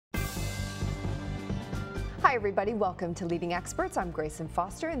Hi everybody, welcome to Leading Experts. I'm Grayson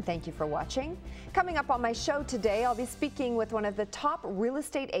Foster and thank you for watching. Coming up on my show today, I'll be speaking with one of the top real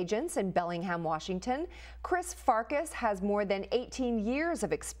estate agents in Bellingham, Washington. Chris Farkas has more than 18 years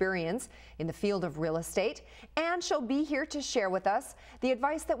of experience in the field of real estate, and she'll be here to share with us the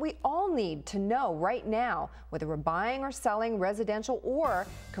advice that we all need to know right now, whether we're buying or selling residential or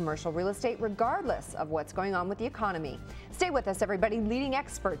commercial real estate, regardless of what's going on with the economy. Stay with us, everybody. Leading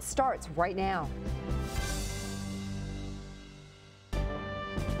Experts starts right now.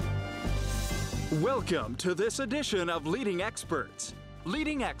 Welcome to this edition of Leading Experts.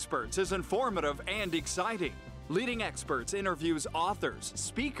 Leading Experts is informative and exciting. Leading Experts interviews authors,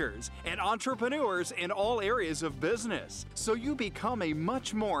 speakers, and entrepreneurs in all areas of business, so you become a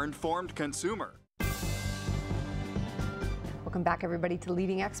much more informed consumer. Welcome back, everybody, to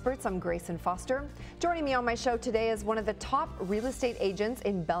Leading Experts. I'm Grayson Foster. Joining me on my show today is one of the top real estate agents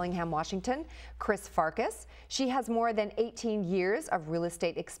in Bellingham, Washington, Chris Farkas. She has more than 18 years of real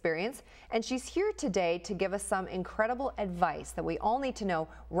estate experience, and she's here today to give us some incredible advice that we all need to know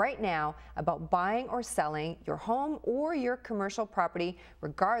right now about buying or selling your home or your commercial property,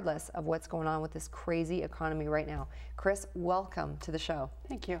 regardless of what's going on with this crazy economy right now. Chris, welcome to the show.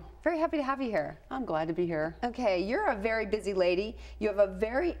 Thank you. Very happy to have you here. I'm glad to be here. Okay, you're a very busy lady. You have a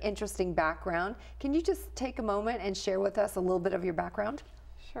very interesting background. Can you just take a moment and share with us a little bit of your background?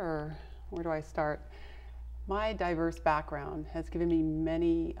 Sure. Where do I start? My diverse background has given me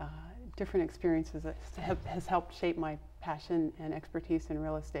many different experiences that has helped shape my passion and expertise in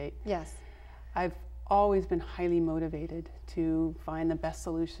real estate. Yes. I've always been highly motivated to find the best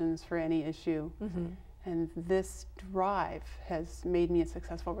solutions for any issue. Mm-hmm. And this drive has made me a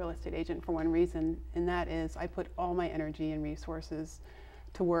successful real estate agent for one reason, and that is I put all my energy and resources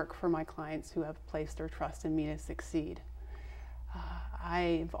to work for my clients who have placed their trust in me to succeed.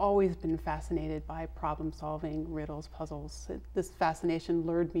 I've always been fascinated by problem solving, riddles, puzzles. This fascination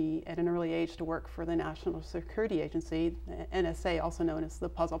lured me at an early age to work for the National Security Agency, NSA, also known as the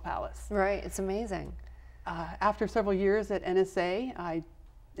Puzzle Palace. Right, it's amazing. After several years at NSA, I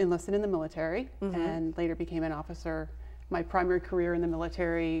enlisted in the military and later became an officer. My primary career in the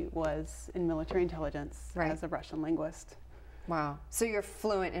military was in military intelligence as a Russian linguist. Wow. So you're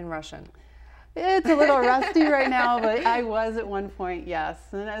fluent in Russian? It's a little rusty right now, but I was at one point, yes.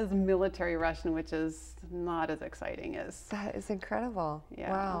 And that was military Russian, which is not as exciting as... That is incredible.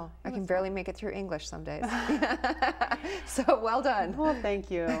 Yeah, wow. I can barely make it through English some days. So well done. Well,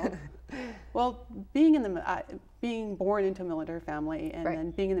 thank you. Well, being born into a military family and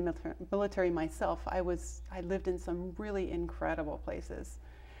then being in the military myself, I lived in some really incredible places.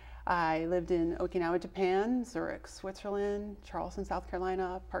 I lived in Okinawa, Japan, Zurich, Switzerland, Charleston, South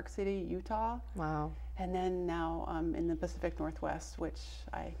Carolina, Park City, Utah. Wow. And then now I'm in the Pacific Northwest, where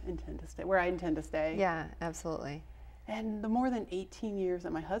I intend to stay. Yeah, absolutely. And the more than 18 years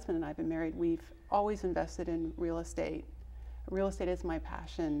that my husband and I have been married, we've always invested in real estate. Real estate is my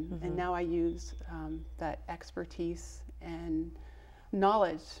passion, and now I use that expertise and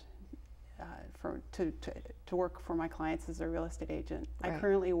knowledge to work for my clients as a real estate agent. I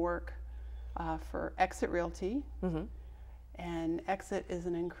currently work for Exit Realty, and Exit is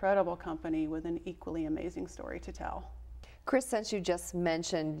an incredible company with an equally amazing story to tell. Chris, since you just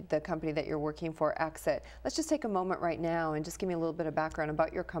mentioned the company that you're working for, Exit, let's just take a moment right now and just give me a little bit of background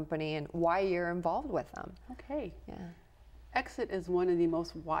about your company and why you're involved with them. Okay. Yeah. Exit is one of the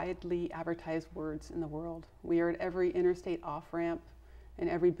most widely advertised words in the world. We are at every interstate off-ramp, in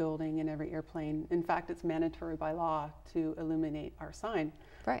every building, in every airplane. In fact, it's mandatory by law to illuminate our sign.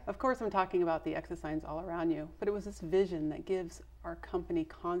 Right. Of course, I'm talking about the Exit signs all around you, but it was this vision that gives our company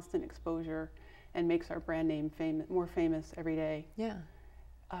constant exposure and makes our brand name more famous every day. Yeah.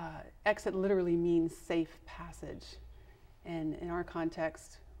 Exit literally means safe passage. And in our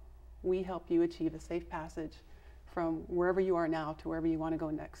context, we help you achieve a safe passage from wherever you are now to wherever you want to go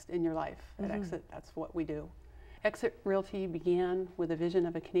next in your life. At Exit, that's what we do. Exit Realty began with a vision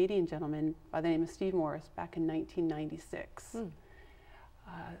of a Canadian gentleman by the name of Steve Morris back in 1996.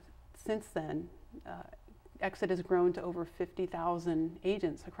 Since then, Exit has grown to over 50,000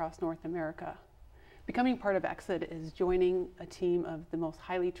 agents across North America. Becoming part of Exit is joining a team of the most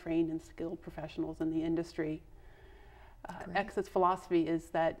highly trained and skilled professionals in the industry. Exit's philosophy is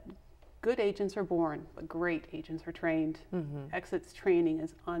that good agents are born, but great agents are trained. Exit's training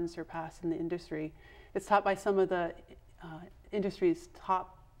is unsurpassed in the industry. It's taught by some of the industry's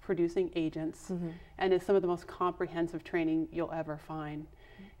top producing agents, and is some of the most comprehensive training you'll ever find.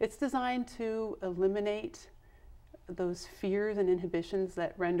 It's designed to eliminate those fears and inhibitions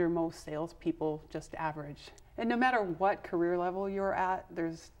that render most salespeople just average. And no matter what career level you're at,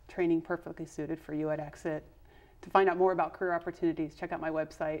 there's training perfectly suited for you at Exit. To find out more about career opportunities, check out my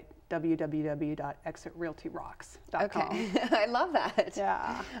website, www.exitrealtyrocks.com. Okay, I love that.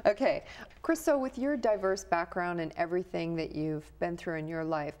 Yeah. Okay, Chris, so with your diverse background and everything that you've been through in your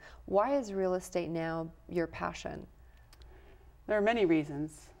life, why is real estate now your passion? There are many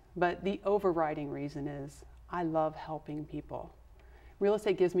reasons, but the overriding reason is I love helping people. Real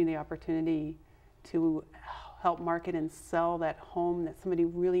estate gives me the opportunity to help market and sell that home that somebody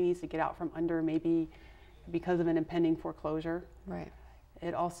really needs to get out from under, maybe because of an impending foreclosure. Right.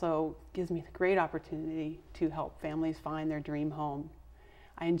 It also gives me the great opportunity to help families find their dream home.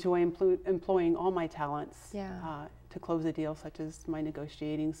 I enjoy employing all my talents to close a deal, such as my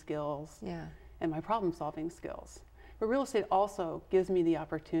negotiating skills and my problem-solving skills. But real estate also gives me the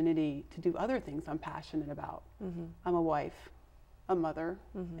opportunity to do other things I'm passionate about. I'm a wife, a mother,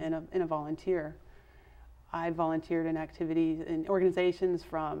 and a volunteer. I volunteered in activities in organizations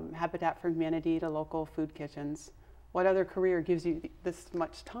from Habitat for Humanity to local food kitchens. What other career gives you this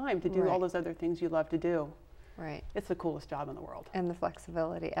much time to do all those other things you love to do? Right. It's the coolest job in the world. And the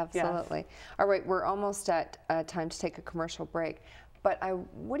flexibility, absolutely. Yes. All right, we're almost at time to take a commercial break, but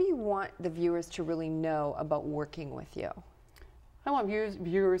what do you want the viewers to really know about working with you? I want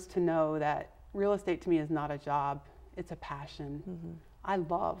viewers to know that real estate to me is not a job, it's a passion. I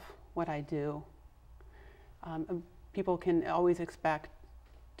love what I do. People can always expect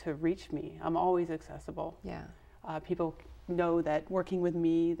to reach me. I'm always accessible. Yeah. People know that working with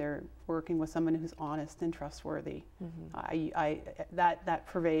me, they're working with someone who's honest and trustworthy. That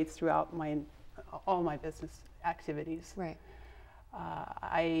pervades throughout all my business activities. Right.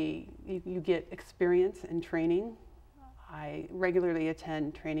 You get experience and training. I regularly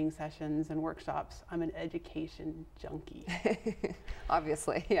attend training sessions and workshops. I'm an education junkie.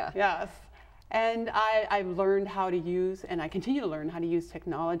 Obviously, yeah. Yes. And I've learned how to use, and I continue to learn how to use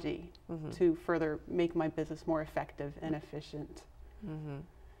technology to further make my business more effective and efficient.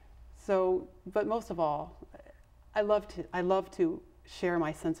 So, but most of all, I love to share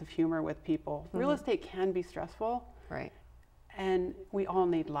my sense of humor with people. Real estate can be stressful. Right. And we all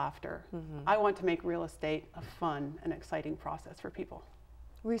need laughter. I want to make real estate a fun and exciting process for people.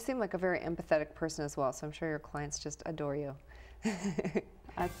 Well, you seem like a very empathetic person as well, so I'm sure your clients just adore you.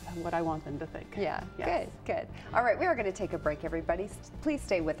 That's what I want them to think. Yeah, yes. Good. All right, we are going to take a break, everybody. Please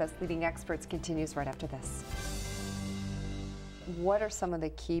stay with us. Leading Experts continues right after this. What are some of the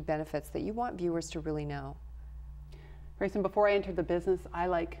key benefits that you want viewers to really know? Grayson, before I entered the business, I,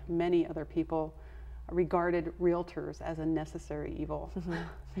 like many other people, regarded realtors as a necessary evil.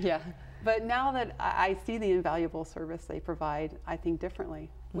 Yeah. But now that I see the invaluable service they provide, I think differently.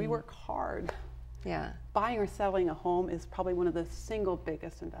 We work hard. Yeah. Buying or selling a home is probably one of the single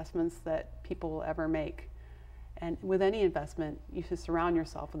biggest investments that people will ever make. And with any investment, you should surround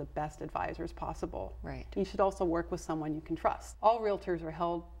yourself with the best advisors possible. Right. You should also work with someone you can trust. All realtors are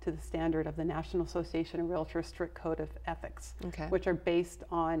held to the standard of the National Association of Realtors Strict Code of Ethics, which are based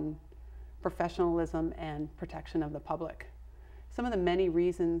on professionalism and protection of the public. Some of the many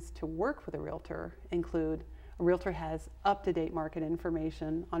reasons to work with a realtor include a realtor has up-to-date market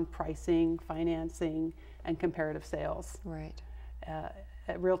information on pricing, financing, and comparative sales. Right.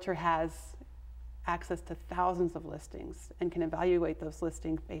 A realtor has access to thousands of listings and can evaluate those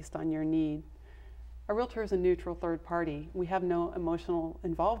listings based on your need. A realtor is a neutral third party. We have no emotional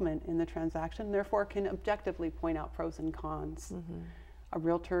involvement in the transaction, therefore can objectively point out pros and cons. A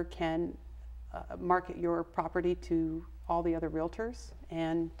realtor can market your property to all the other realtors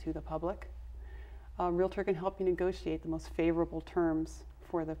and to the public. A realtor can help you negotiate the most favorable terms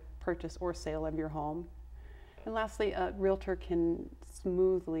for the purchase or sale of your home. And lastly, a realtor can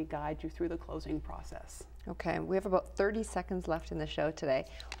smoothly guide you through the closing process. Okay, we have about 30 seconds left in the show today.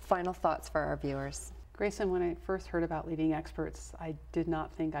 Final thoughts for our viewers. Grayson, when I first heard about Leading Experts, I did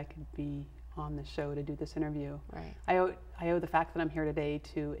not think I could be on the show to do this interview. Right. I owe the fact that I'm here today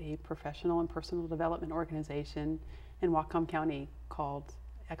to a professional and personal development organization in Whatcom County called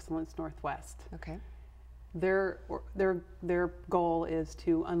Excellence Northwest. Okay. Their goal is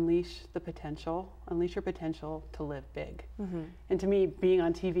to unleash your potential to live big. And to me, being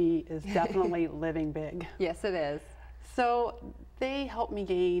on TV is definitely living big. Yes, it is. So they help me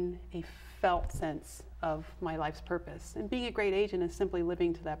gain a felt sense of my life's purpose. And being a great agent is simply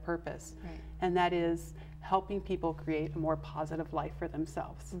living to that purpose. Right. And that is helping people create a more positive life for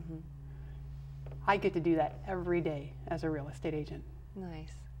themselves. I get to do that every day as a real estate agent.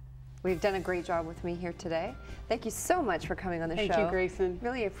 Nice. We've done a great job with me here today. Thank you so much for coming on the show. Thank you, Grayson.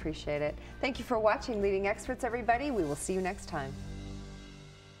 Really appreciate it. Thank you for watching Leading Experts, everybody. We will see you next time.